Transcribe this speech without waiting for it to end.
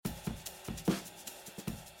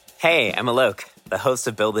Hey, I'm Alok, the host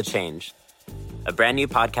of Build the Change, a brand new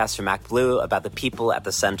podcast from MacBlue about the people at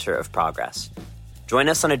the center of progress. Join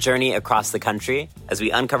us on a journey across the country as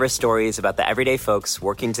we uncover stories about the everyday folks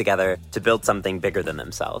working together to build something bigger than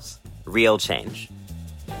themselves. Real change.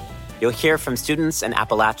 You'll hear from students in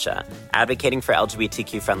Appalachia advocating for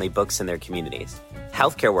LGBTQ-friendly books in their communities,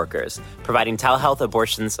 healthcare workers providing telehealth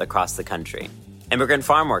abortions across the country, immigrant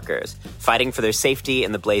farm workers fighting for their safety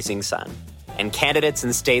in the blazing sun, and candidates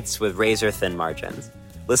in states with razor-thin margins.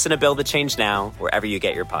 Listen to Build the Change now, wherever you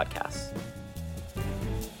get your podcasts.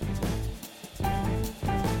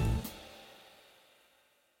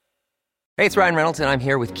 Hey, it's Ryan Reynolds, and I'm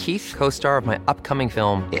here with Keith, co-star of my upcoming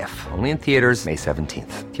film, If, only in theaters May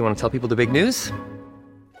 17th. Do you want to tell people the big news?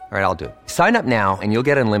 All right, I'll do it. Sign up now and you'll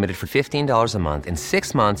get unlimited for $15 a month and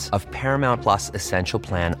 6 months of Paramount Plus Essential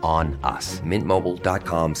Plan on us.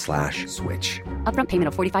 MintMobile.com/switch. Upfront payment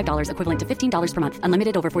of $45 equivalent to $15 per month.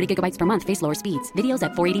 Unlimited over 40 gigabytes per month. Face lower speeds. Videos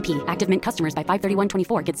at 480p. Active Mint customers by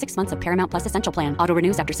 531.24 get 6 months of Paramount Plus Essential Plan. Auto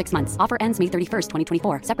renews after 6 months. Offer ends May 31st,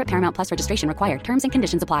 2024. Separate Paramount Plus registration required. Terms and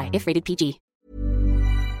conditions apply if rated PG.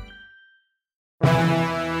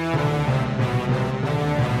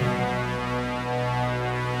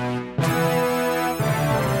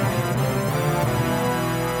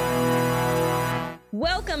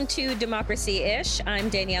 Welcome to Democracy-ish. I'm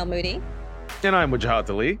Danielle Moody. And I'm Wajahat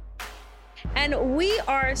Ali. And we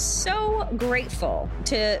are so grateful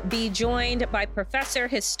to be joined by professor,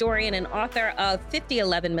 historian, and author of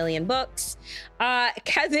 11 million books,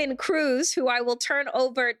 Kevin Kruse, who I will turn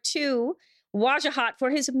over to Wajahat for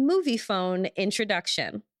his movie phone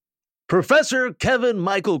introduction. Professor Kevin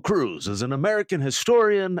Michael Kruse is an American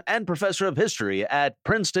historian and professor of history at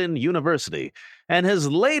Princeton University, and his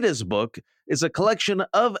latest book is a collection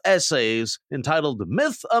of essays entitled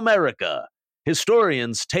Myth America.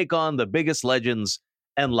 Historians take on the biggest legends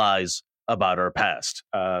and lies about our past.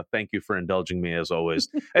 Thank you for indulging me, as always.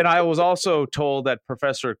 And I was also told that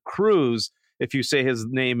Professor Kruse, if you say his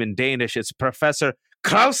name in Danish, it's Professor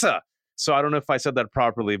Krause. So I don't know if I said that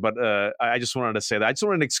properly, but I just wanted to say that. I just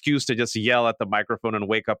wanted an excuse to just yell at the microphone and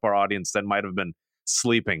wake up our audience that might have been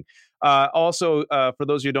sleeping. Also, for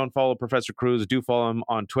those of you who don't follow Professor Kruse, do follow him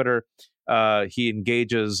on Twitter. He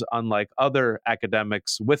engages, unlike other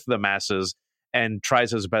academics, with the masses and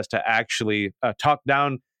tries his best to actually talk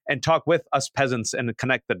down and talk with us peasants and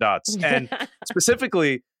connect the dots. And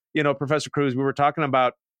specifically, Professor Kruse, we were talking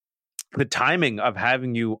about the timing of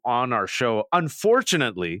having you on our show.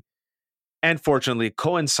 Unfortunately, and fortunately,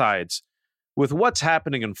 coincides with what's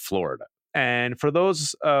happening in Florida. And for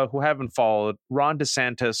those who haven't followed, Ron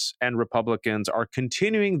DeSantis and Republicans are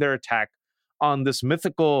continuing their attack on this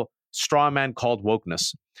mythical straw man called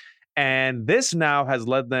wokeness. And this now has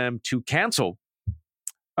led them to cancel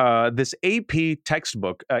this AP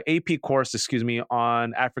textbook, AP course,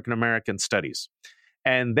 on African American studies.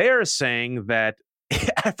 And they're saying that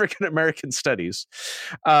African American studies,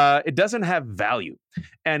 it doesn't have value.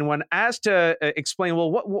 And when asked to explain, well,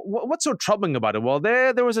 what's so troubling about it? Well,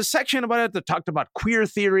 there was a section about it that talked about queer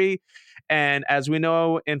theory. And as we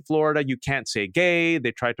know, in Florida, you can't say gay.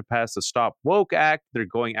 They tried to pass the Stop Woke Act. They're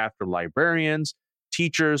going after librarians,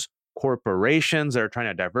 teachers, corporations. They're trying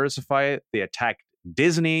to diversify it. They attacked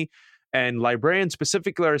Disney. And librarians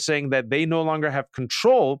specifically are saying that they no longer have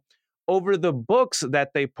control over the books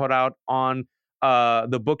that they put out on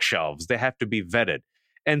the bookshelves. They have to be vetted.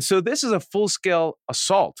 And so this is a full-scale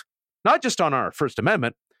assault, not just on our First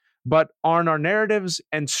Amendment, but on our narratives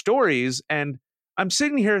and stories. And I'm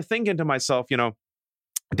sitting here thinking to myself,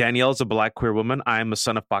 Danielle's a Black queer woman. I'm a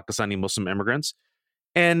son of Pakistani Muslim immigrants.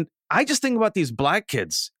 And I just think about these Black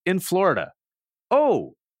kids in Florida.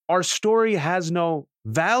 Oh, our story has no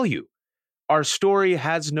value. Our story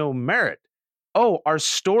has no merit. Oh, our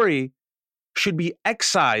story should be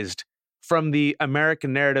excised from the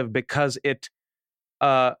American narrative because it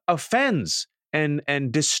offends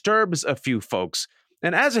and disturbs a few folks.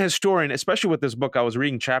 And as a historian, especially with this book, I was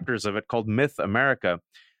reading chapters of it called Myth America.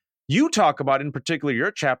 You talk about, in particular, your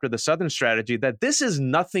chapter, The Southern Strategy, that this is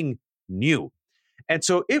nothing new. And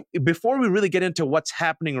so before we really get into what's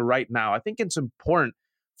happening right now, I think it's important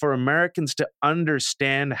for Americans to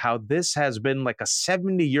understand how this has been like a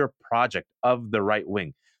 70-year project of the right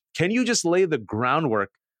wing. Can you just lay the groundwork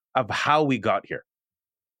of how we got here?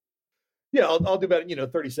 Yeah, I'll do about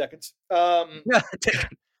 30 seconds. I'll give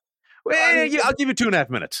you 2.5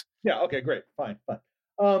 minutes. Yeah, okay, great, fine.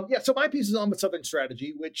 So my piece is on the Southern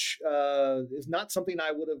Strategy, which is not something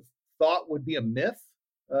I would have thought would be a myth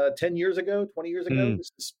 10 years ago, 20 years ago.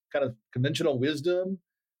 This is kind of conventional wisdom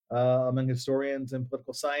among historians and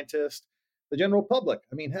political scientists, the general public.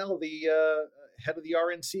 I mean, hell, the head of the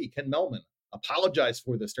RNC, Ken Mellman, apologized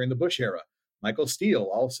for this during the Bush era. Michael Steele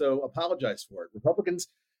also apologized for it. Republicans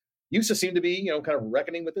used to seem to be, kind of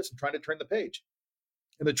reckoning with this and trying to turn the page.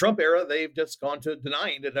 In the Trump era, they've just gone to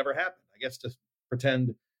denying it ever happened. I guess to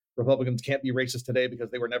pretend Republicans can't be racist today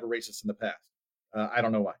because they were never racist in the past. I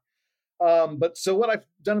don't know why. But so what I've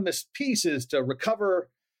done in this piece is to recover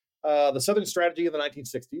the Southern strategy of the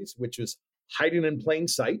 1960s, which was hiding in plain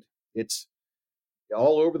sight. It's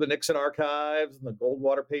all over the Nixon archives and the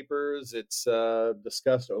Goldwater papers. It's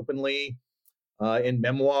discussed openly in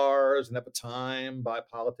memoirs and at the time by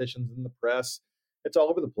politicians in the press. It's all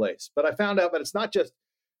over the place. But I found out that it's not just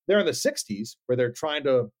there in the 60s where they're trying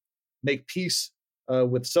to make peace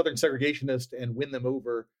with Southern segregationists and win them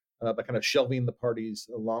over by kind of shelving the party's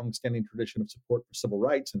long-standing tradition of support for civil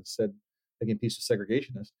rights and instead making peace with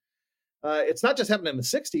segregationists. It's not just happening in the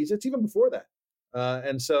 60s, it's even before that.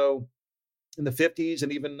 And so in the 50s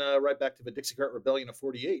and even right back to the Dixie Cart Rebellion of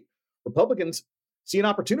 48, Republicans see an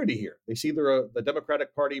opportunity here. They see the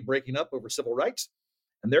Democratic Party breaking up over civil rights,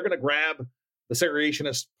 and they're going to grab the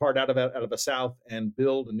segregationist part out of the South and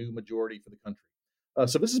build a new majority for the country.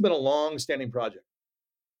 So this has been a long-standing project.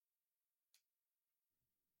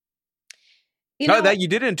 That you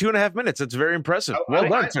did it in 2.5 minutes. It's very impressive. Well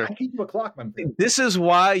done, sir. I keep you a clock, my friend. This is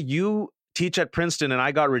why you teach at Princeton, and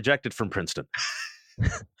I got rejected from Princeton.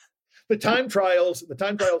 The time trials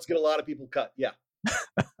get a lot of people cut. Yeah.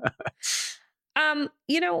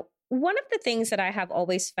 One of the things that I have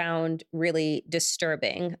always found really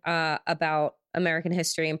disturbing about American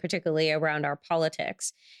history, and particularly around our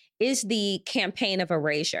politics, is the campaign of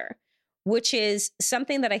erasure, which is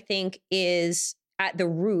something that I think is at the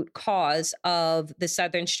root cause of the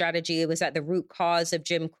Southern strategy. It was at the root cause of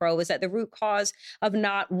Jim Crow. It was at the root cause of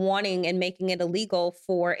not wanting and making it illegal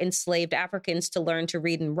for enslaved Africans to learn to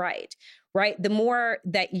read and write, right? The more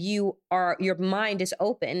that your mind is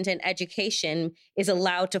opened and education is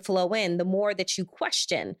allowed to flow in, the more that you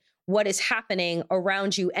question what is happening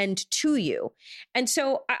around you and to you. And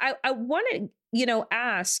so I want to,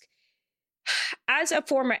 ask, as a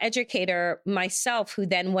former educator myself, who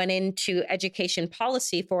then went into education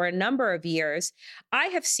policy for a number of years, I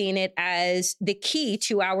have seen it as the key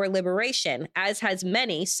to our liberation, as has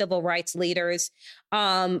many civil rights leaders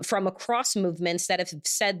from across movements that have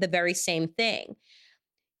said the very same thing.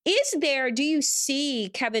 Do you see,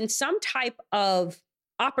 Kevin, some type of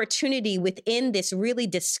opportunity within this really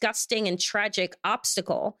disgusting and tragic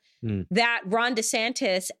obstacle that Ron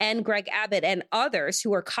DeSantis and Greg Abbott and others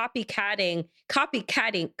who are copycatting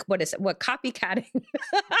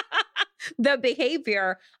the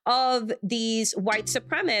behavior of these white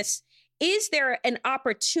supremacists? Is there an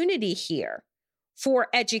opportunity here for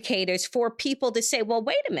educators, for people to say, well,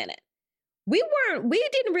 wait a minute, we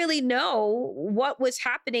didn't really know what was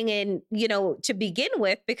happening to begin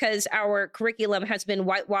with, because our curriculum has been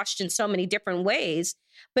whitewashed in so many different ways.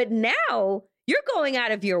 But now you're going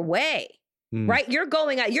out of your way, right? You're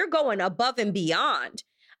going above and beyond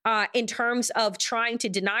in terms of trying to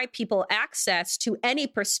deny people access to any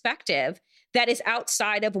perspective that is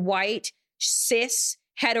outside of white, cis,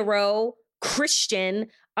 hetero, Christian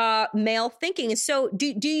male thinking. So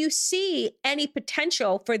do you see any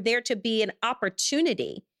potential for there to be an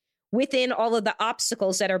opportunity within all of the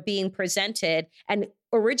obstacles that are being presented and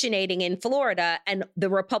originating in Florida, and the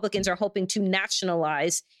Republicans are hoping to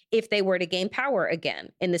nationalize if they were to gain power again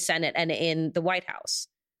in the Senate and in the White House?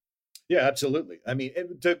 Yeah, absolutely. I mean,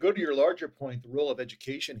 to go to your larger point, the role of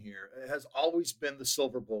education here has always been the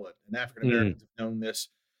silver bullet, and African Americans have known this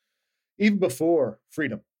even before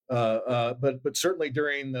freedom. But certainly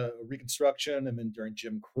during the Reconstruction and then during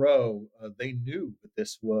Jim Crow, they knew that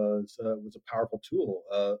this was a powerful tool.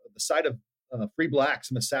 The sight of free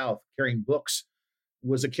blacks in the South carrying books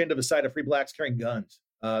was akin to the sight of free blacks carrying guns.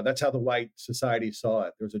 That's how the white society saw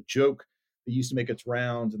it. There was a joke that used to make its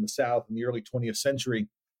rounds in the South in the early 20th century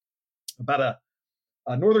about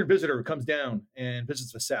a northern visitor who comes down and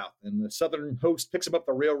visits the South, and the southern host picks him up at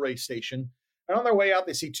the railway station. And on their way out,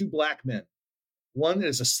 they see two black men. One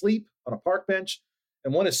is asleep on a park bench,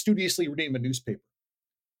 and one is studiously reading a newspaper.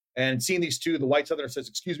 And seeing these two, the white southerner says,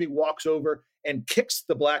 "Excuse me," walks over and kicks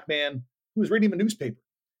the black man who was reading a newspaper.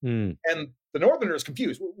 And the northerner is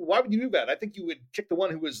confused. Why would you do that? I think you would kick the one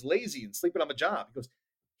who was lazy and sleeping on the job. He goes,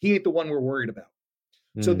 he ain't the one we're worried about.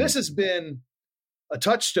 So this has been a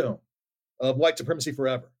touchstone of white supremacy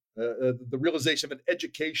forever. The realization that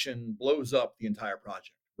education blows up the entire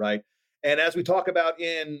project, right? And as we talk about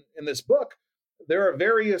in this book, there are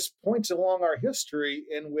various points along our history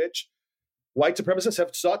in which white supremacists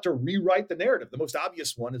have sought to rewrite the narrative. The most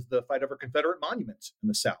obvious one is the fight over Confederate monuments in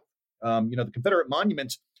the South. The Confederate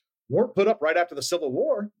monuments weren't put up right after the Civil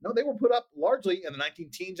War. No, they were put up largely in the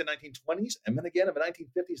 19-teens and 1920s, and then again in the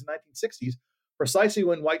 1950s and 1960s, precisely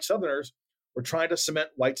when white Southerners were trying to cement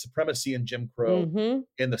white supremacy and Jim Crow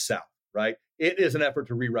in the South, right? It is an effort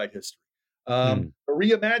to rewrite history. A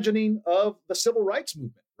reimagining of the civil rights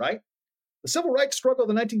movement, right? The civil rights struggle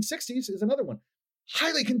of the 1960s is another one.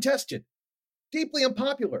 Highly contested, deeply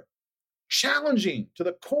unpopular, challenging to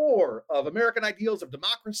the core of American ideals of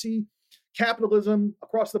democracy, capitalism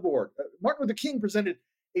across the board. Martin Luther King presented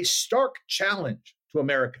a stark challenge to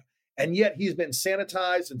America, and yet he's been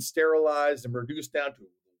sanitized and sterilized and reduced down to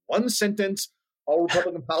one sentence all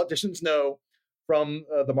Republican politicians know from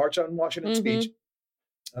the March on Washington speech.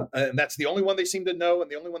 And that's the only one they seem to know and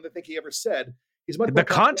the only one they think he ever said. He's much the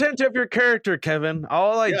content of your character, Kevin.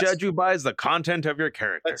 All I judge you by is the content of your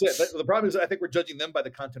character. That's it. The problem is I think we're judging them by the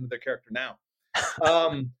content of their character now.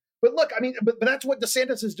 But look, I mean, but that's what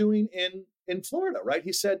DeSantis is doing in Florida, right?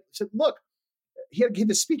 He said, look, he had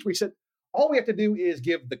this speech where he said, all we have to do is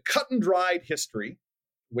give the cut and dried history,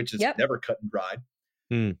 which is never cut and dried.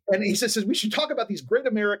 And he says we should talk about these great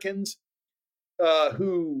Americans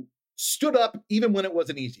who stood up even when it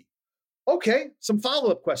wasn't easy. Okay, some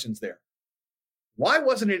follow-up questions there. Why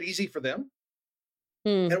wasn't it easy for them?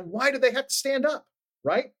 And why did they have to stand up,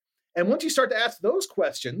 right? And once you start to ask those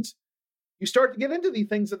questions, you start to get into the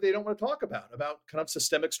things that they don't want to talk about kind of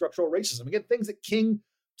systemic structural racism. Again, things that King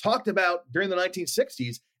talked about during the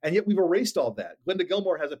 1960s, and yet we've erased all that. Glenda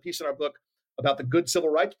Gilmore has a piece in our book about the good civil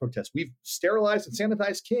rights protests. We've sterilized and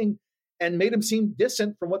sanitized King and made him seem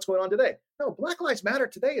distant from what's going on today. No, Black Lives Matter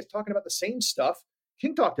today is talking about the same stuff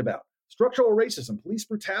King talked about. Structural racism, police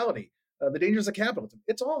brutality, the dangers of capitalism.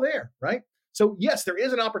 It's all there, right? So yes, there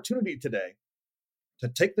is an opportunity today to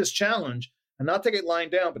take this challenge and not take it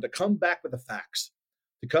lying down, but to come back with the facts,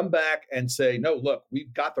 to come back and say, no, look,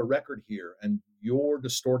 we've got the record here and you're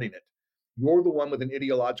distorting it. You're the one with an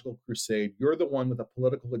ideological crusade. You're the one with a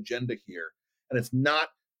political agenda here. And it's not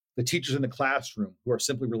the teachers in the classroom who are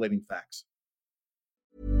simply relating facts.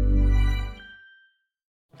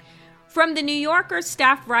 From The New Yorker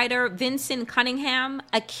staff writer Vincent Cunningham,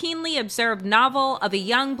 a keenly observed novel of a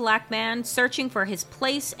young Black man searching for his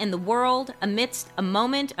place in the world amidst a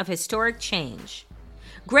moment of historic change.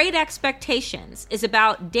 Great Expectations is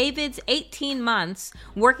about David's 18 months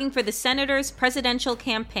working for the senator's presidential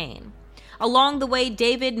campaign. Along the way,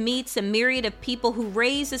 David meets a myriad of people who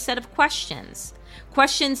raise a set of questions.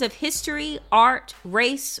 Questions of history, art,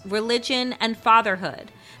 race, religion, and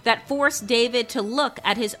fatherhood that force David to look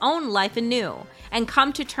at his own life anew and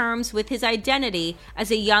come to terms with his identity as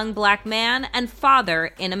a young Black man and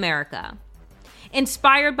father in America.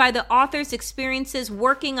 Inspired by the author's experiences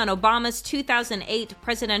working on Obama's 2008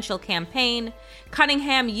 presidential campaign,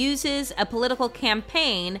 Cunningham uses a political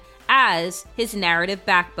campaign as his narrative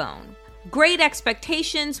backbone. Great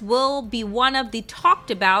Expectations will be one of the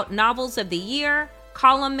talked-about novels of the year,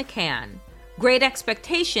 Colum McCann. Great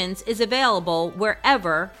Expectations is available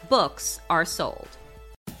wherever books are sold.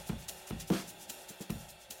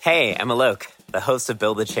 Hey, I'm Alok, the host of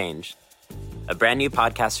Build the Change, a brand new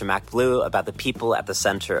podcast from MacBlue about the people at the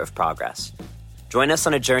center of progress. Join us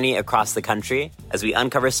on a journey across the country as we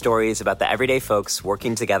uncover stories about the everyday folks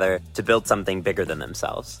working together to build something bigger than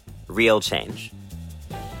themselves. Real change.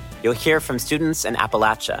 You'll hear from students in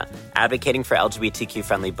Appalachia advocating for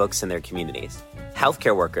LGBTQ-friendly books in their communities,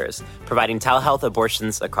 healthcare workers providing telehealth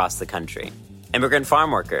abortions across the country, immigrant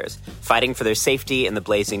farm workers fighting for their safety in the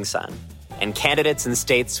blazing sun, and candidates in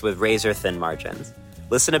states with razor-thin margins.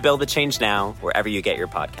 Listen to Build the Change now, wherever you get your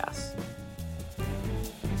podcasts.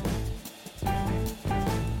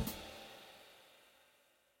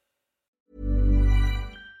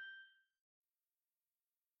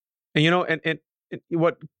 And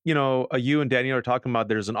what you and Daniel are talking about,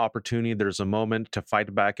 there's an opportunity, there's a moment to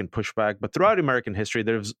fight back and push back. But throughout American history,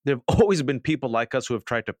 there've always been people like us who have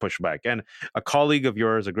tried to push back. And a colleague of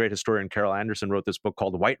yours, a great historian, Carol Anderson, wrote this book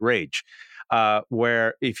called White Rage,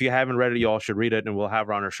 where if you haven't read it, you all should read it. And we'll have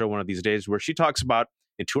her on our show one of these days, where she talks about,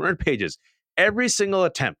 in 200 pages, every single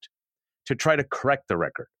attempt to try to correct the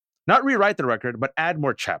record, not rewrite the record, but add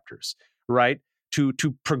more chapters, right? To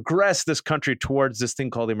progress this country towards this thing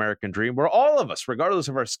called the American dream, where all of us, regardless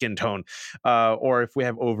of our skin tone, or if we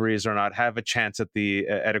have ovaries or not, have a chance at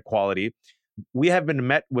equality. We have been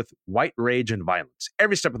met with white rage and violence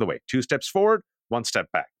every step of the way. 2 steps forward, 1 step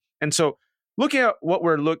back. And so looking at what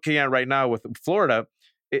we're looking at right now with Florida,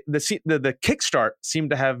 the kickstart seemed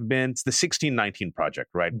to have been the 1619 Project,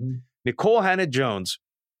 right? Mm-hmm. Nicole Hannah-Jones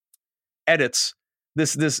edits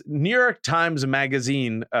this New York Times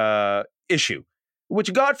Magazine issue,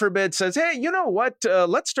 which God forbid says, hey, you know what?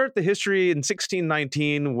 Let's start the history in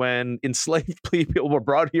 1619 when enslaved people were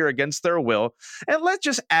brought here against their will, and let's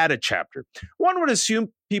just add a chapter. One would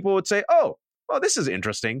assume people would say, oh, well, this is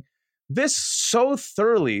interesting. This so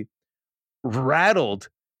thoroughly rattled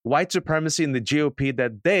white supremacy in the GOP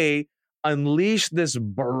that they unleashed this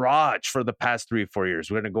barrage for the past 3 or 4 years.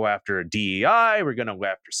 We're going to go after DEI. We're going to go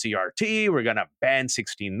after CRT. We're going to ban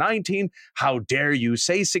 1619. How dare you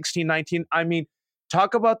say 1619? I mean,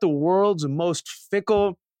 talk about the world's most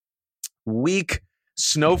fickle, weak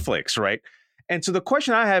snowflakes, right? And so the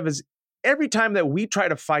question I have is, every time that we try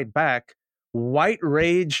to fight back, white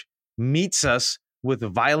rage meets us with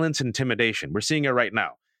violence and intimidation. We're seeing it right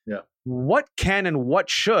now. Yeah. What can and what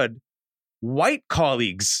should white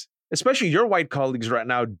colleagues, especially your white colleagues right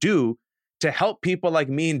now, do to help people like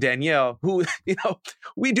me and Danielle, who,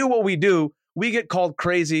 we do what we do, we get called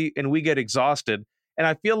crazy and we get exhausted. And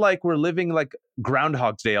I feel like we're living like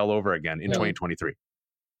Groundhog's Day all over again in 2023.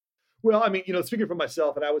 Well, I mean, speaking for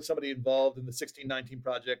myself, and I was somebody involved in the 1619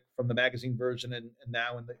 project from the magazine version and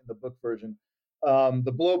now in the book version,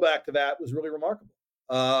 the blowback to that was really remarkable.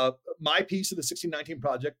 My piece of the 1619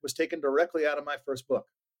 project was taken directly out of my first book.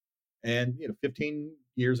 And 15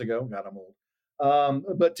 years ago, God, I'm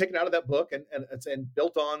old, but taken out of that book and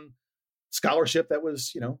built on scholarship that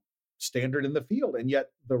was, standard in the field. And yet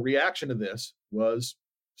the reaction to this was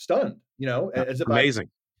stunned, as if amazing. I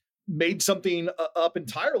made something up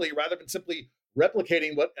entirely rather than simply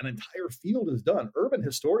replicating what an entire field has done. Urban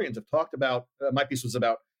historians have talked about, my piece was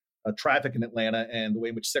about traffic in Atlanta and the way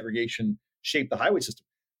in which segregation shaped the highway system.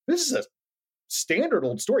 This is a standard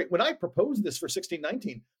old story. When I proposed this for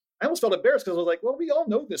 1619, I almost felt embarrassed because I was like, well, we all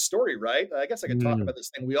know this story, right? I guess I could talk about this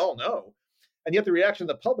thing we all know. And yet the reaction of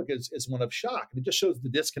the public is one of shock. And it just shows the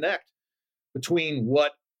disconnect between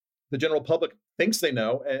what the general public thinks they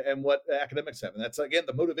know and what academics have. And that's, again,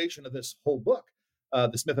 the motivation of this whole book.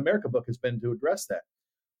 The Smith America book has been to address that.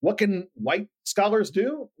 What can white scholars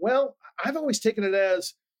do? Well, I've always taken it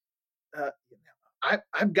as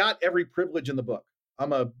I've got every privilege in the book.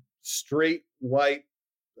 I'm a straight, white,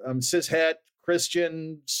 cishet,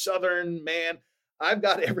 Christian, Southern man. I've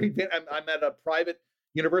got everything. I'm at a private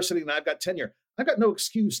university and I've got tenure. I've got no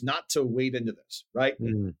excuse not to wade into this, right?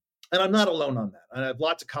 And I'm not alone on that. I have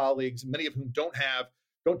lots of colleagues, many of whom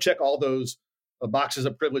don't check all those boxes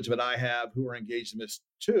of privilege that I have, who are engaged in this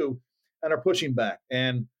too, and are pushing back.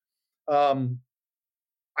 And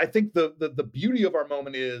I think the beauty of our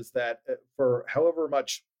moment is that for however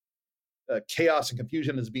much chaos and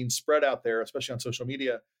confusion is being spread out there, especially on social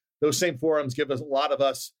media, those same forums give us a lot of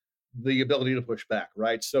us the ability to push back,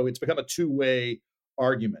 right? So it's become a two-way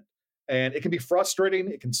argument, and it can be frustrating.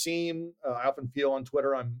 It can seem, I often feel on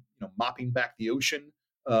Twitter, I'm mopping back the ocean,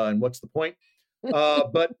 and what's the point?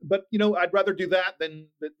 But I'd rather do that than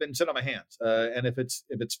sit on my hands. And if it's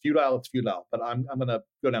futile, it's futile. But I'm going to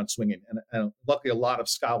go down swinging, and luckily a lot of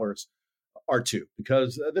scholars are too,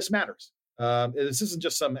 because this matters. This isn't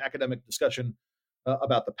just some academic discussion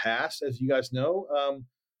about the past, as you guys know.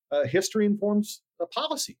 History informs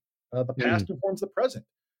policy. The past informs the present.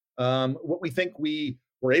 What we think we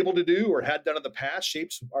were able to do or had done in the past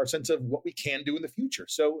shapes our sense of what we can do in the future.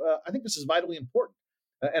 So I think this is vitally important.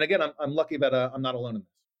 And again, I'm lucky that I'm not alone in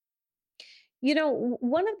this.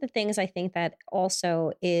 One of the things I think that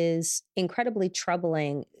also is incredibly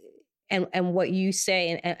troubling, and what you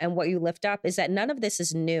say and what you lift up, is that none of this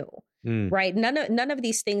is new. Right? None of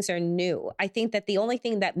these things are new. I think that the only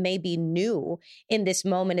thing that may be new in this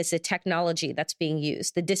moment is the technology that's being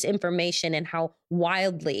used, the disinformation and how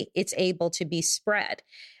wildly it's able to be spread.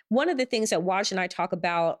 One of the things that Waj and I talk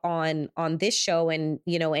about on this show and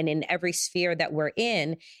in every sphere that we're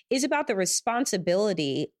in is about the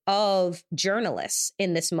responsibility of journalists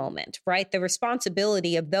in this moment, right? The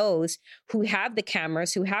responsibility of those who have the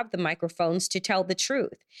cameras, who have the microphones to tell the truth.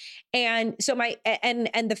 And so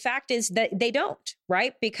and the fact is that they don't,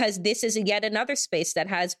 right? Because this is yet another space that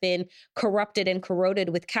has been corrupted and corroded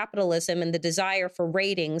with capitalism and the desire for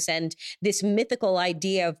ratings and this mythical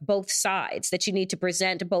idea of both sides, that you need to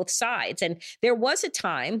present both sides. And there was a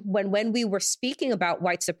time when we were speaking about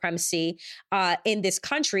white supremacy in this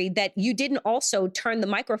country that you didn't also turn the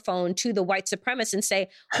microphone to the white supremacist and say,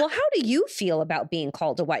 well, how do you feel about being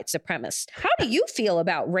called a white supremacist? How do you feel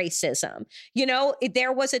about racism?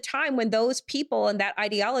 There was a time when those people and that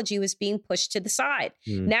ideology was being pushed to the side.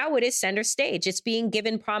 Now it is center stage. It's being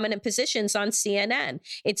given prominent positions on CNN.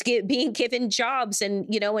 It's being given jobs and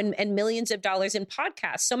millions of dollars in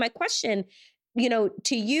podcasts. So my question,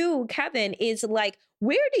 to you, Kevin, is like,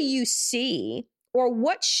 where do you see, or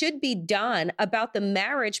what should be done about the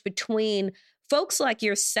marriage between folks like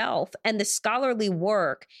yourself and the scholarly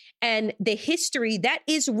work and the history that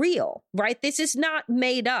is real, right? This is not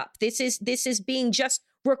made up. This is being just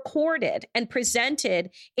recorded and presented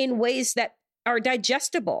in ways that are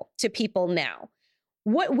digestible to people now.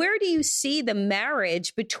 Where do you see the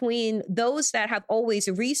marriage between those that have always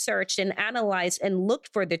researched and analyzed and looked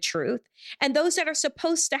for the truth and those that are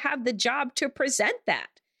supposed to have the job to present that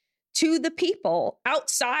to the people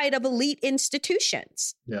outside of elite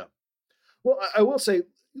institutions? Yeah. Well, I will say,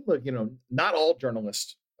 look, not all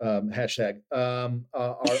journalists, hashtag,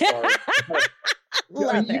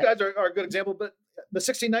 you guys are a good example, but the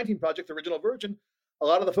 1619 Project, the original version, a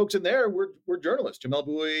lot of the folks in there were journalists, Jamel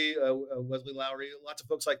Bouie, Wesley Lowery, lots of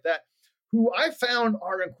folks like that, who I found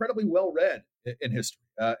are incredibly well-read in history,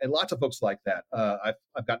 and lots of folks like that.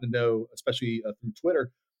 I've gotten to know, especially through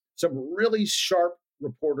Twitter, some really sharp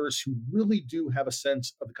reporters who really do have a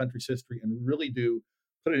sense of the country's history and really do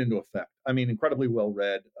put it into effect. I mean, incredibly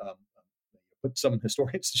well-read, put some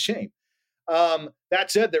historians to shame. That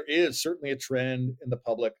said, there is certainly a trend in the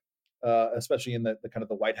public, especially in the kind of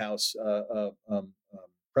the White House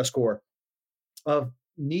press corps, of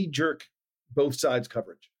knee-jerk both sides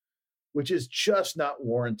coverage, which is just not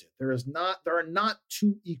warranted. There are not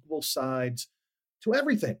two equal sides to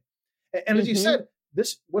everything. And as you said,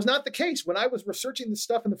 this was not the case. When I was researching this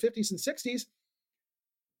stuff in the 50s and 60s,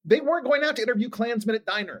 they weren't going out to interview Klansmen at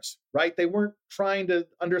diners, right? They weren't trying to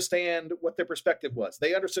understand what their perspective was.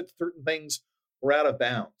 They understood certain things were out of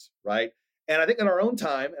bounds, right? And I think in our own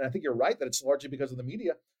time, and I think you're right that it's largely because of the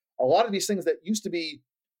media, a lot of these things that used to be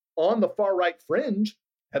on the far right fringe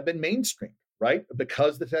have been mainstreamed, right?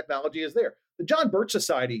 Because the technology is there. The John Birch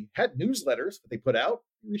Society had newsletters that they put out.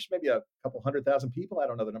 It reached maybe a couple 100,000 people. I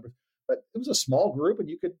don't know the numbers, but it was a small group and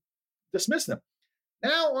you could dismiss them.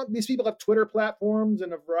 Now these people have Twitter platforms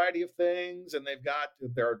and a variety of things, and they've got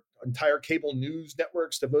their entire cable news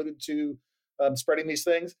networks devoted to spreading these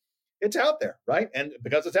things. It's out there, right? And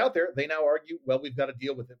because it's out there, they now argue, well, we've got to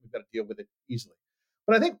deal with it. We've got to deal with it easily.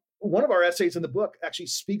 But I think one of our essays in the book actually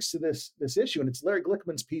speaks to this issue, and it's Larry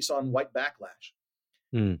Glickman's piece on white backlash.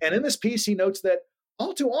 And in this piece, he notes that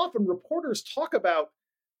all too often reporters talk about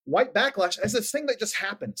white backlash as this thing that just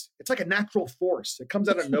happens. It's like a natural force. It comes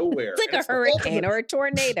out of nowhere. It's like a hurricane or a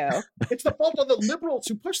tornado. It's the fault of the liberals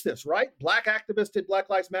who push this, right? Black activists did Black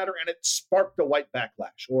Lives Matter, and it sparked a white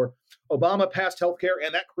backlash. Or Obama passed healthcare,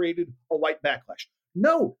 and that created a white backlash.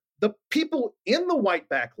 No, the people in the white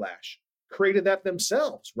backlash created that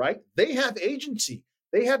themselves, right? They have agency.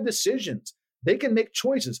 They have decisions. They can make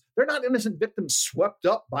choices. They're not innocent victims swept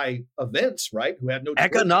up by events, right? Who had no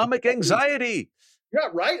economic anxiety. Yeah,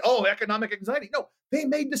 right. Oh, economic anxiety. No, they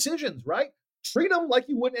made decisions, right? Treat them like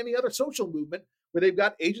you would any other social movement where they've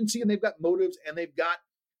got agency and they've got motives and they've got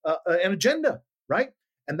an agenda, right?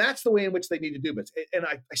 And that's the way in which they need to do this. And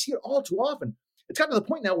I see it all too often. It's gotten to the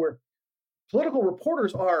point now where political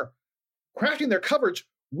reporters are crafting their coverage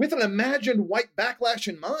with an imagined white backlash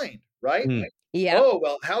in mind, right? Yeah. Oh,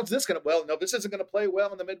 well, how's this going to, well, no, this isn't going to play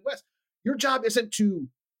well in the Midwest. Your job isn't to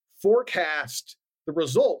forecast the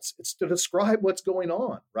results. It's to describe what's going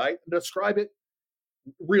on, right? And describe it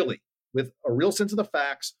really with a real sense of the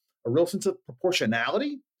facts, a real sense of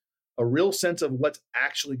proportionality, a real sense of what's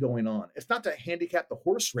actually going on. It's not to handicap the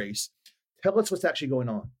horse race. Tell us what's actually going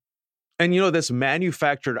on. And, this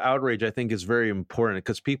manufactured outrage, I think, is very important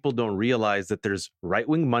because people don't realize that there's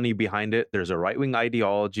right-wing money behind it. There's a right-wing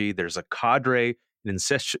ideology. There's a cadre, an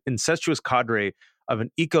incestuous cadre of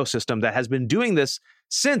an ecosystem that has been doing this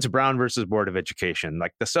since Brown versus Board of Education.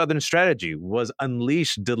 Like the Southern strategy was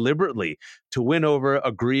unleashed deliberately to win over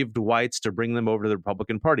aggrieved whites to bring them over to the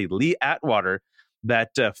Republican Party. Lee Atwater, that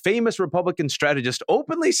famous Republican strategist,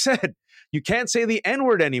 openly said, you can't say the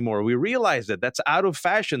N-word anymore. We realized that that's out of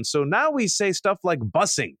fashion. So now we say stuff like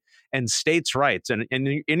busing and states' rights. And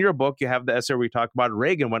in your book, you have the essay where we talk about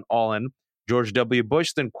Reagan went all in. George W.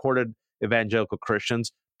 Bush then courted evangelical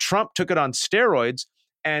Christians. Trump took it on steroids.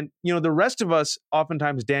 And, the rest of us,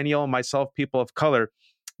 oftentimes, Danielle and myself, people of color,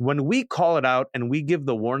 when we call it out and we give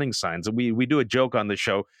the warning signs, we do a joke on the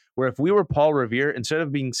show where if we were Paul Revere, instead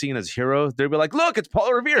of being seen as heroes, they'd be like, look, it's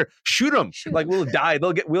Paul Revere, shoot him. Like, we'll die.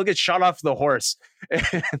 We'll get shot off the horse.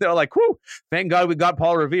 And they're like, whoo, thank God we got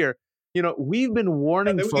Paul Revere. We've been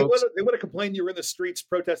warning folks. They would have complained you were in the streets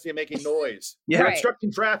protesting and making noise. Yeah. Right.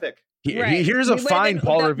 Obstructing traffic. Here's a fine,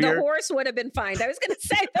 Paul Revere. The horse would have been fined. I was going to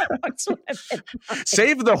say the horse would have been fined.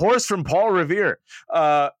 Save the horse from Paul Revere.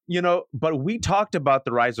 But we talked about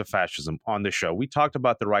the rise of fascism on the show. We talked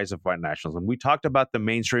about the rise of white nationalism. We talked about the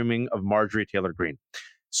mainstreaming of Marjorie Taylor Greene.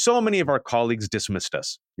 So many of our colleagues dismissed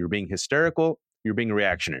us. You're being hysterical. You're being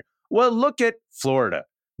reactionary. Well, look at Florida.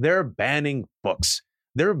 they're banning books.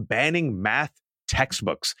 They're banning math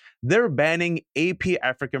textbooks. They're banning AP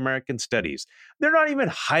African American Studies. They're not even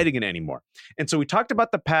hiding it anymore. And so we talked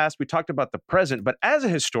about the past, we talked about the present, but as a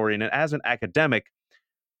historian and as an academic,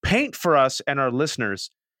 paint for us and our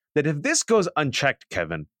listeners that if this goes unchecked,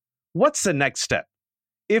 Kevin, what's the next step?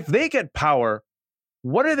 If they get power,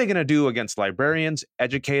 what are they going to do against librarians,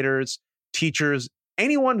 educators, teachers,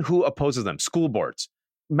 anyone who opposes them, school boards?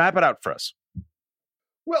 Map it out for us.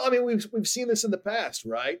 Well, I mean, we've seen this in the past,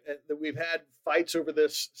 right? That we've had fights over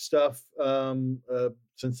this stuff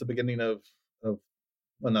since the beginning of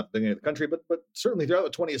well, not the beginning of the country, but certainly throughout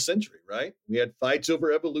the 20th century, right? We had fights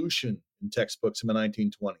over evolution in textbooks in the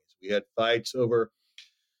 1920s. We had fights over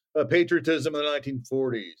patriotism in the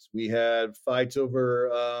 1940s. We had fights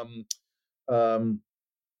over the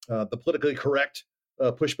politically correct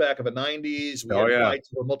pushback of the 90s. We had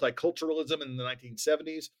fights over multiculturalism in the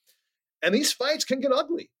 1970s. And these fights can get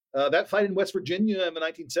ugly. That fight in West Virginia in the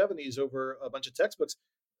 1970s over a bunch of textbooks,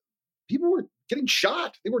 people were getting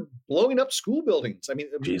shot. They were blowing up school buildings. I mean,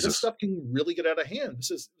 this stuff can really get out of hand.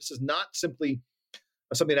 This is not simply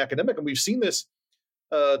something academic. And we've seen this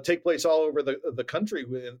take place all over the country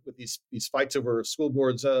with these fights over school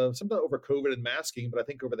boards, sometimes over COVID and masking, but I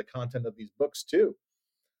think over the content of these books too.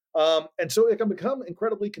 And so it can become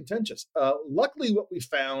incredibly contentious. Luckily, what we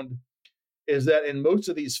found is that in most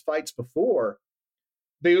of these fights before,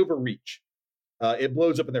 they overreach. It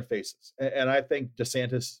blows up in their faces. And I think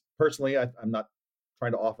DeSantis, personally, I'm not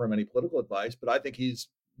trying to offer him any political advice, but I think he's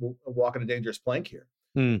walking a dangerous plank here.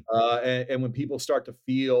 And when people start to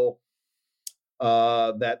feel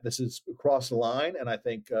that this is across the line, and I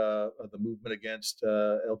think the movement against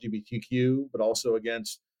LGBTQ, but also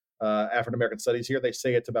against African American studies here, they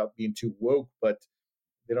say it's about being too woke, but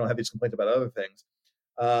they don't have these complaints about other things.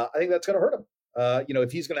 I think that's going to hurt him.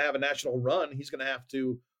 If he's going to have a national run, he's going to have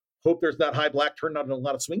to hope there's not high black turnout in a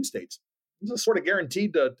lot of swing states. This is sort of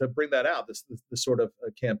guaranteed to bring that out, this sort of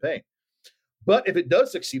campaign. But if it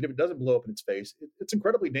does succeed, if it doesn't blow up in its face, it's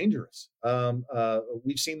incredibly dangerous.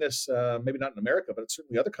 We've seen this, maybe not in America, but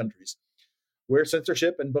certainly other countries, where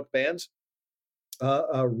censorship and book bans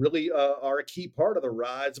really are a key part of the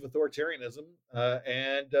rise of authoritarianism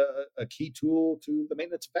and a key tool to the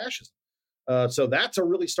maintenance of fascism. So that's a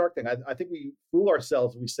really stark thing. I think we fool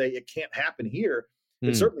ourselves when we say it can't happen here.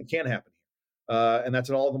 It certainly can happen here. And that's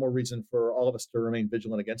an all the more reason for all of us to remain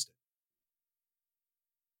vigilant against it.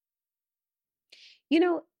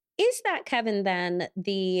 Is that, Kevin, then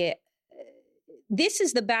this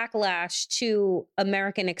is the backlash to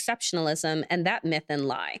American exceptionalism and that myth and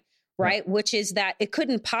lie, right? Yeah. Which is that it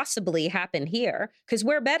couldn't possibly happen here because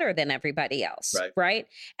we're better than everybody else, right?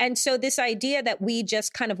 And so this idea that we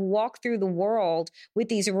just kind of walk through the world with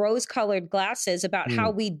these rose-colored glasses about how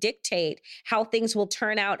we dictate how things will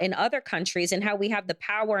turn out in other countries and how we have the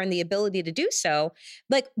power and the ability to do so,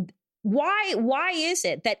 like, why is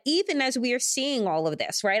it that even as we are seeing all of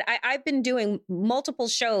this, right? I've been doing multiple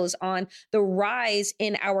shows on the rise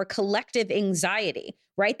in our collective anxiety,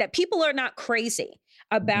 right? That people are not crazy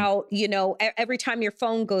about, every time your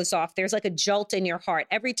phone goes off, there's like a jolt in your heart.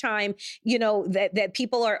 Every time, that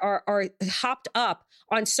people are hopped up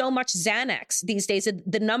on so much Xanax these days,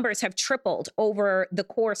 the numbers have tripled over the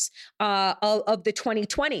course of the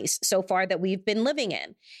 2020s so far that we've been living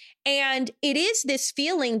in. And it is this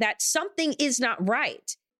feeling that something is not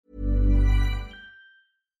right.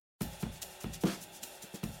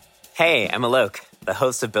 Hey, I'm Alok, the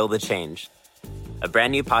host of Build the Change, a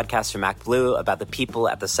brand new podcast from MacBlue about the people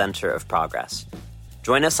at the center of progress.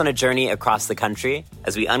 Join us on a journey across the country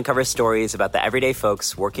as we uncover stories about the everyday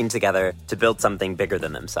folks working together to build something bigger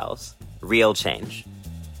than themselves, real change.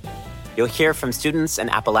 You'll hear from students in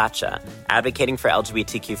Appalachia advocating for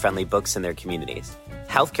LGBTQ-friendly books in their communities,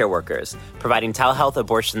 healthcare workers providing telehealth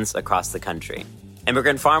abortions across the country,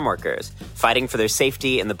 immigrant farm workers fighting for their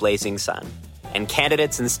safety in the blazing sun, and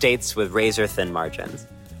candidates in states with razor-thin margins.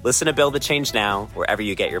 Listen to Build the Change now, wherever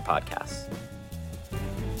you get your podcasts.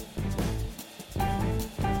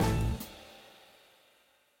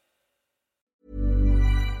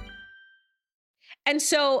 And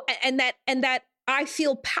so, and that I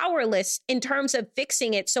feel powerless in terms of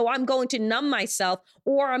fixing it. So I'm going to numb myself,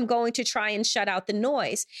 or I'm going to try and shut out the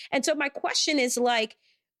noise. And so my question is, like,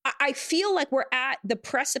 I feel like we're at the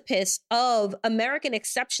precipice of American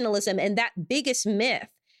exceptionalism and that biggest myth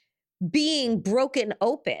being broken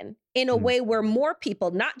open in a way where more people,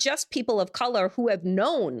 not just people of color who have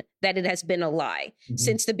known that it has been a lie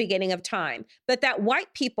since the beginning of time, but that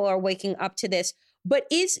white people are waking up to this. But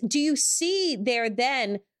do you see there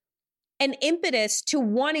then an impetus to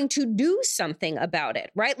wanting to do something about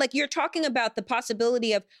it, right? Like you're talking about the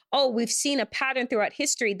possibility of, oh, we've seen a pattern throughout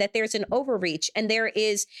history that there's an overreach and there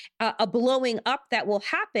is a blowing up that will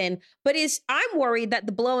happen. But I'm worried that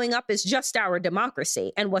the blowing up is just our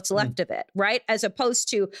democracy and what's left of it, right? As opposed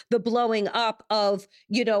to the blowing up of,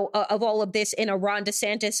 of all of this in a Ron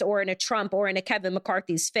DeSantis or in a Trump or in a Kevin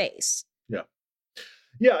McCarthy's face. Yeah.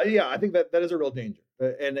 I think that is a real danger.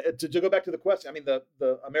 And to go back to the question, I mean, the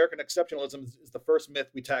American exceptionalism is the first myth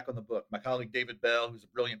we tackle in the book. My colleague David Bell, who's a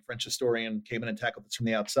brilliant French historian, came in and tackled this from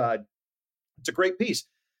the outside. It's a great piece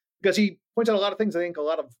because he points out a lot of things I think a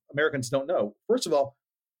lot of Americans don't know. First of all,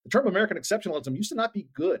 the term American exceptionalism used to not be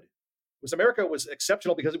good. America was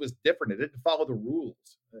exceptional because it was different. It didn't follow the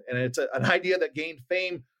rules. And it's an idea that gained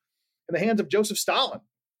fame in the hands of Joseph Stalin,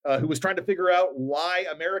 who was trying to figure out why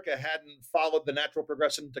America hadn't followed the natural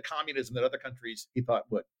progression to communism that other countries he thought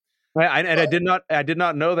would. I did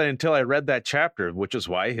not know that until I read that chapter, which is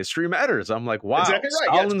why history matters. I'm like, wow, exactly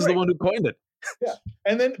right. Stalin's the one who coined it. Yeah,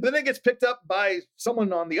 and then it gets picked up by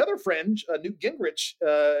someone on the other fringe, Newt Gingrich,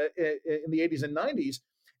 in the 80s and 90s,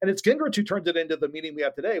 and it's Gingrich who turns it into the meaning we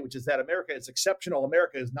have today, which is that America is exceptional.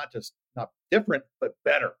 America is not just not different, but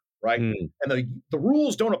better, right? And the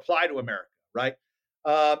rules don't apply to America, right?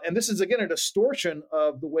 And this is, again, a distortion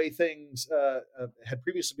of the way things had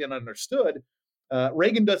previously been understood.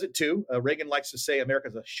 Reagan does it too. Reagan likes to say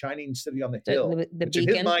America's a shining city on the hill, the which beacon,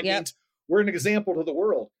 in his mind means we're an example to the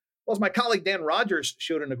world. Well, as my colleague Dan Rogers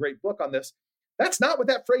showed in a great book on this, that's not what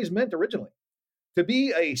that phrase meant originally. To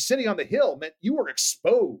be a city on the hill meant you were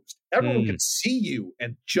exposed. Everyone could see you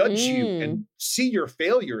and judge you and see your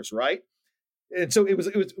failures, right? And so it was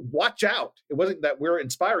watch out. It wasn't that we're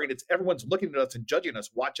inspiring. It's everyone's looking at us and judging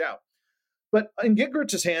us. Watch out. But in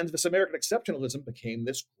Gingrich's hands, this American exceptionalism became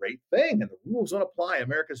this great thing, and the rules don't apply.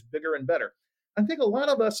 America's bigger and better. I think a lot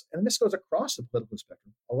of us, and this goes across the political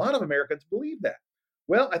spectrum, a lot of Americans believe that.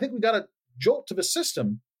 Well, I think we got a jolt to the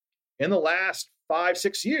system in the last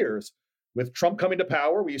 5-6 years with Trump coming to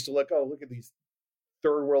power. We used to look at these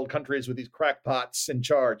third world countries with these crackpots in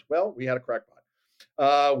charge. Well, we had a crackpot.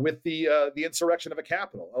 With the insurrection of a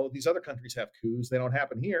capital. Oh, these other countries have coups. They don't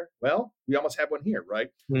happen here. Well, we almost have one here, right?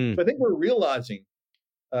 So I think we're realizing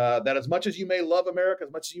that as much as you may love America,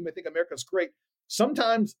 as much as you may think America's great,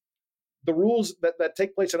 sometimes the rules that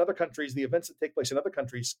take place in other countries, the events that take place in other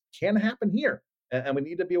countries can happen here. And we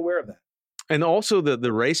need to be aware of that. And also the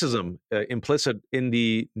racism implicit in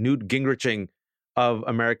the Newt Gingriching of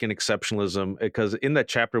American exceptionalism, because in that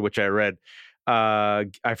chapter, which I read,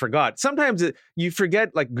 I forgot. Sometimes you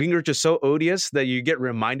forget, like, Gingrich is so odious that you get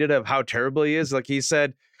reminded of how terrible he is. Like he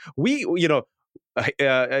said, I'm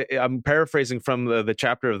paraphrasing from the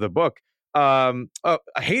chapter of the book.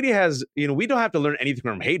 Haiti has, we don't have to learn anything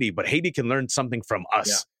from Haiti, but Haiti can learn something from us.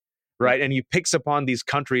 Yeah. Right. And he picks upon these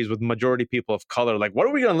countries with majority people of color. Like, what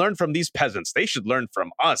are we going to learn from these peasants? They should learn from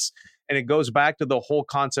us. And it goes back to the whole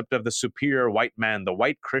concept of the superior white man, the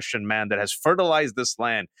white Christian man that has fertilized this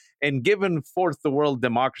land and given forth the world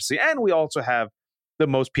democracy. And we also have the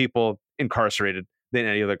most people incarcerated than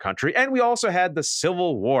any other country. And we also had the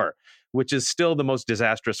Civil War, which is still the most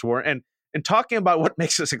disastrous war. And talking about what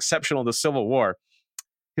makes us exceptional in the Civil War,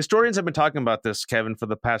 historians have been talking about this, Kevin, for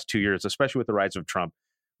the past 2 years, especially with the rise of Trump.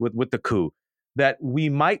 With the coup, that we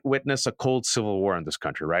might witness a cold civil war in this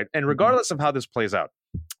country, right? And regardless of how this plays out,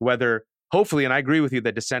 whether, hopefully, and I agree with you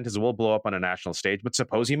that DeSantis will blow up on a national stage, but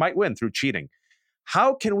suppose he might win through cheating.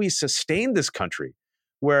 How can we sustain this country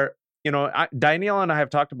where, Danielle and I have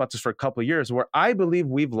talked about this for a couple of years, where I believe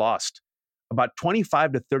we've lost about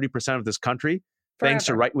 25 to 30% of this country thanks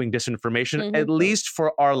to right-wing disinformation, at least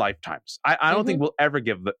for our lifetimes. I don't think we'll ever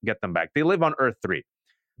get them back. They live on Earth 3.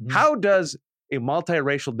 How does a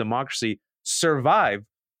multiracial democracy survive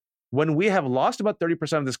when we have lost about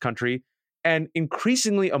 30% of this country, and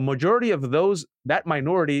increasingly a majority of that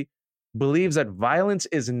minority believes that violence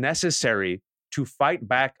is necessary to fight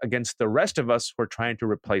back against the rest of us who are trying to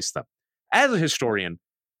replace them? As a historian,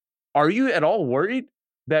 are you at all worried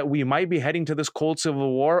that we might be heading to this cold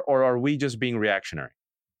civil war, or are we just being reactionary?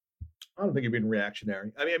 I don't think you're being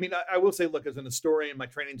reactionary. I mean, I will say, look, as an historian, my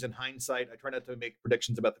training's in hindsight. I try not to make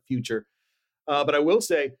predictions about the future. But I will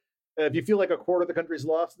say, if you feel like a quarter of the country's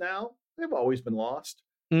lost now, they've always been lost.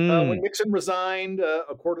 When Nixon resigned,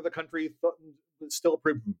 a quarter of the country still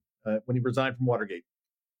approved him when he resigned from Watergate.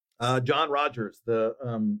 John Rogers, the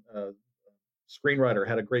screenwriter,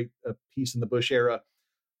 had a great piece in the Bush era,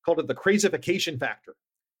 called it the crazification factor.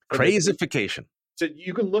 Crazification. So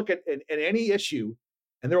you can look at any issue,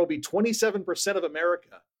 and there will be 27% of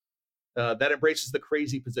America that embraces the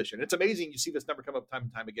crazy position. It's amazing. You see this number come up time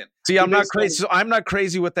and time again. See, I'm not crazy. So I'm not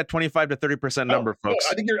crazy with that 25 to 30% number, folks.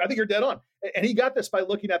 I think you're dead on. And he got this by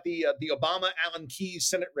looking at the Obama-Alan Keyes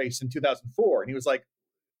Senate race in 2004. And he was like,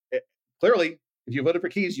 clearly, if you voted for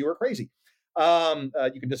Keyes, you were crazy. You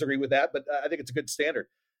can disagree with that, but I think it's a good standard.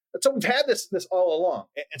 So we've had this all along.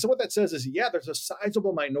 And so what that says is, there's a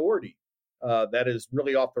sizable minority that is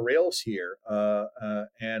really off the rails here.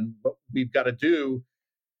 And what we've got to do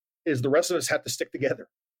is the rest of us have to stick together.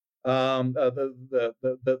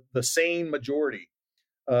 The sane majority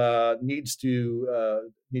needs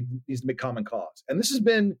to make common cause. And this has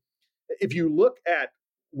been, if you look at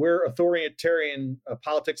where authoritarian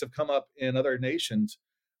politics have come up in other nations,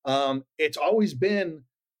 it's always been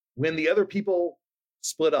when the other people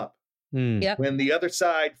split up, when the other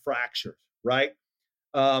side fractures, right?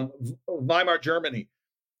 Weimar Germany,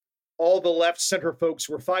 all the left center folks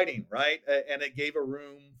were fighting, right? And it gave a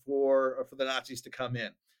room for the Nazis to come in.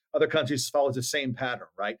 Other countries followed the same pattern,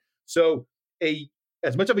 right? So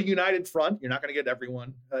as much of a united front, you're not going to get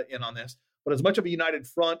everyone in on this, but as much of a united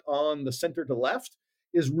front on the center to left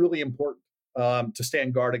is really important to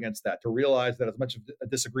stand guard against that, to realize that as much of a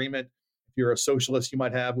disagreement, if you're a socialist, you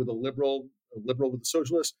might have with a liberal with a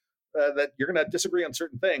socialist, that you're going to disagree on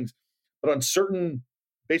certain things, but on certain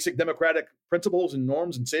basic democratic principles and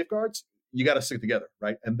norms and safeguards, you got to stick together,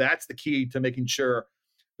 right? And that's the key to making sure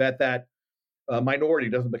that minority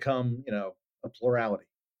doesn't become, a plurality.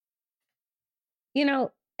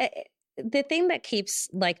 The thing that keeps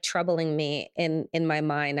troubling me in my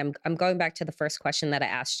mind, I'm going back to the first question that I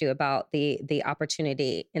asked you about the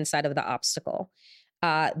opportunity inside of the obstacle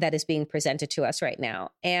that is being presented to us right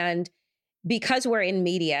now. And because we're in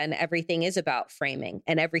media and everything is about framing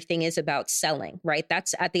and everything is about selling, right?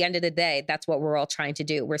 That's at the end of the day, that's what we're all trying to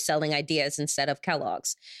do. We're selling ideas instead of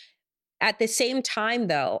Kellogg's. At the same time,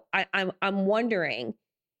 though, I'm wondering,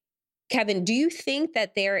 Kevin, do you think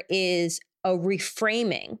that there is a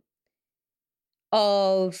reframing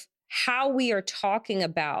of how we are talking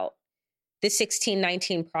about the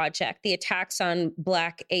 1619 Project, the attacks on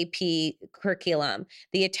Black AP curriculum,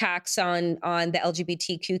 the attacks on the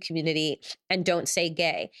LGBTQ community, and Don't Say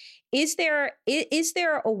Gay? Is there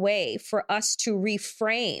a way for us to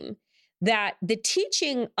reframe that the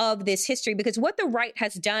teaching of this history? Because what the right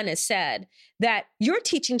has done is said that you're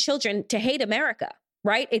teaching children to hate America,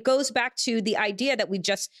 right? It goes back to the idea that we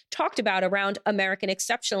just talked about around American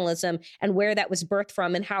exceptionalism and where that was birthed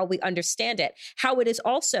from and how we understand it, how it is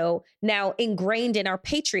also now ingrained in our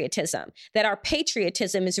patriotism, that our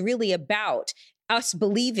patriotism is really about us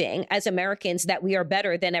believing as Americans that we are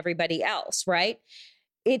better than everybody else, right?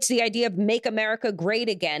 It's the idea of make America great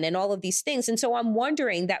again and all of these things. And so I'm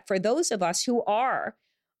wondering that for those of us who are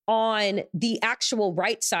on the actual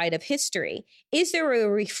right side of history, is there a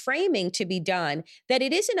reframing to be done that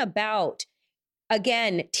it isn't about,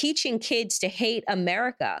 again, teaching kids to hate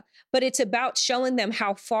America, but it's about showing them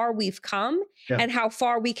how far we've come and how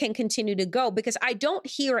far we can continue to go? Because I don't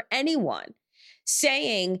hear anyone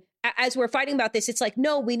saying, as we're fighting about this, it's like,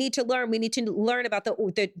 no, we need to learn about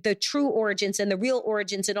the true origins and the real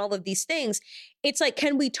origins and all of these things. It's like,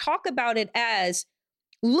 can we talk about it as,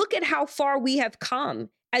 look at how far we have come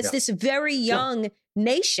as this very young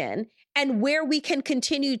nation and where we can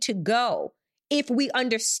continue to go if we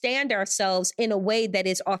understand ourselves in a way that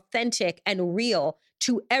is authentic and real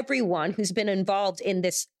to everyone who's been involved in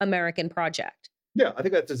this American project. Yeah, I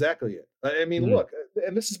think that's exactly it. I mean, look,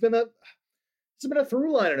 and this has been a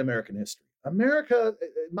through line in American history. America,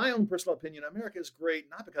 in my own personal opinion, America is great,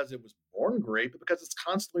 not because it was born great, but because it's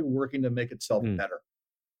constantly working to make itself better,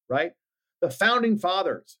 right? The founding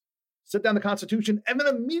fathers set down the Constitution and then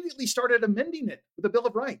immediately started amending it with the Bill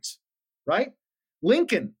of Rights, right?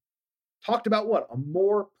 Lincoln talked about what? A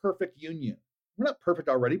more perfect union. We're not perfect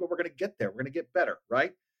already, but we're going to get there. We're going to get better,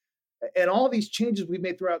 right? And all these changes we've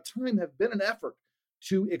made throughout time have been an effort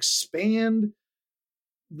to expand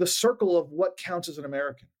the circle of what counts as an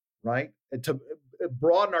American, right? And to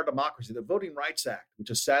broaden our democracy. The Voting Rights Act, which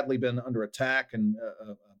has sadly been under attack and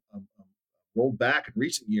rolled back in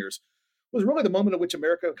recent years, was really the moment at which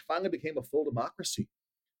America finally became a full democracy,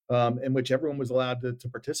 in which everyone was allowed to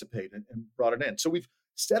participate and brought it in. So we've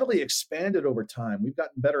steadily expanded over time. We've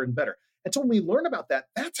gotten better and better. And so when we learn about that,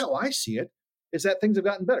 that's how I see it, is that things have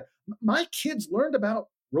gotten better. My kids learned about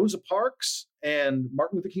Rosa Parks and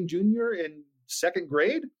Martin Luther King Jr. in second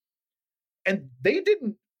grade. And they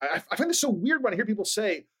didn't, I find this so weird when I hear people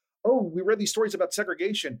say, oh, we read these stories about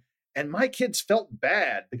segregation and my kids felt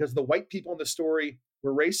bad because the white people in the story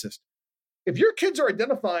were racist. If your kids are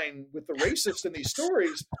identifying with the racists in these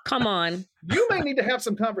stories, come on, you may need to have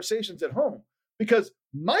some conversations at home, because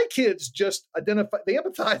My kids just they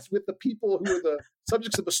empathize with the people who are the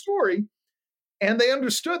subjects of the story, and they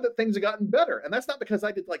understood that things have gotten better. And that's not because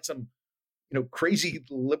I did like some, crazy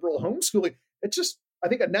liberal homeschooling. It's just, I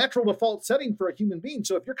think, a natural default setting for a human being.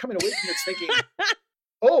 So if you're coming away from this thinking,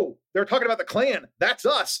 oh, they're talking about the Klan, that's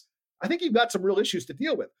us, I think you've got some real issues to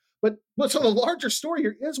deal with. But so the larger story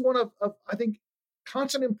here is one of I think,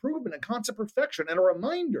 constant improvement and constant perfection, and a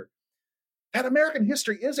reminder that American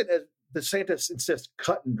history isn't, as DeSantis insists,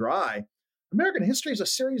 cut and dry. American history is a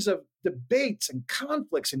series of debates and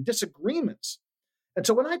conflicts and disagreements. And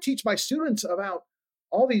so when I teach my students about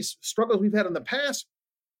all these struggles we've had in the past,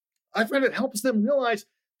 I find it helps them realize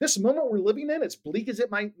this moment we're living in, as bleak as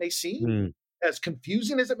it may seem, as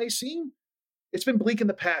confusing as it may seem, it's been bleak in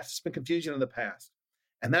the past. It's been confusing in the past.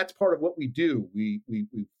 And that's part of what we do. We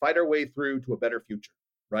fight our way through to a better future,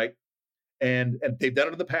 right? And they've done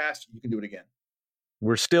it in the past. You can do it again.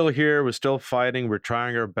 We're still here. We're still fighting. We're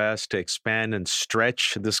trying our best to expand and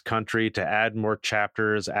stretch this country, to add more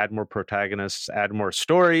chapters, add more protagonists, add more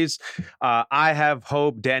stories. I have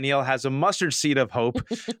hope. Danielle has a mustard seed of hope.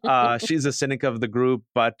 She's a cynic of the group.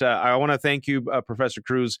 But I want to thank you, Professor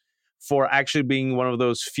Cruz, for actually being one of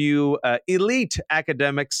those few elite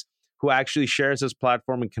academics who actually shares his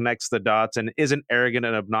platform and connects the dots and isn't arrogant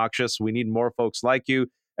and obnoxious. We need more folks like you,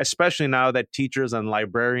 especially now that teachers and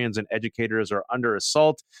librarians and educators are under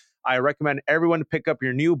assault. I recommend everyone to pick up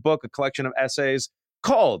your new book, a collection of essays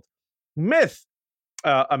called Myth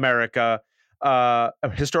America.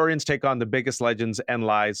 Historians take on the biggest legends and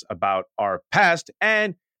lies about our past.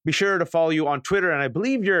 And be sure to follow you on Twitter. And I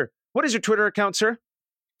believe what is your Twitter account, sir?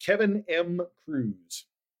 Kevin M. Cruz.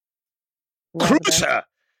 Cruiser.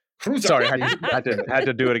 Sorry, had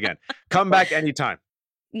to do it again. Come back anytime.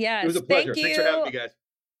 Yes. It was a pleasure. Thank you. Thanks for having me, guys.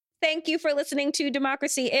 Thank you for listening to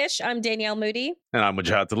Democracy-ish. I'm Danielle Moody. And I'm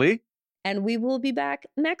Wajahat Ali. And we will be back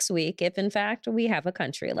next week if, in fact, we have a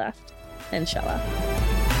country left. Inshallah.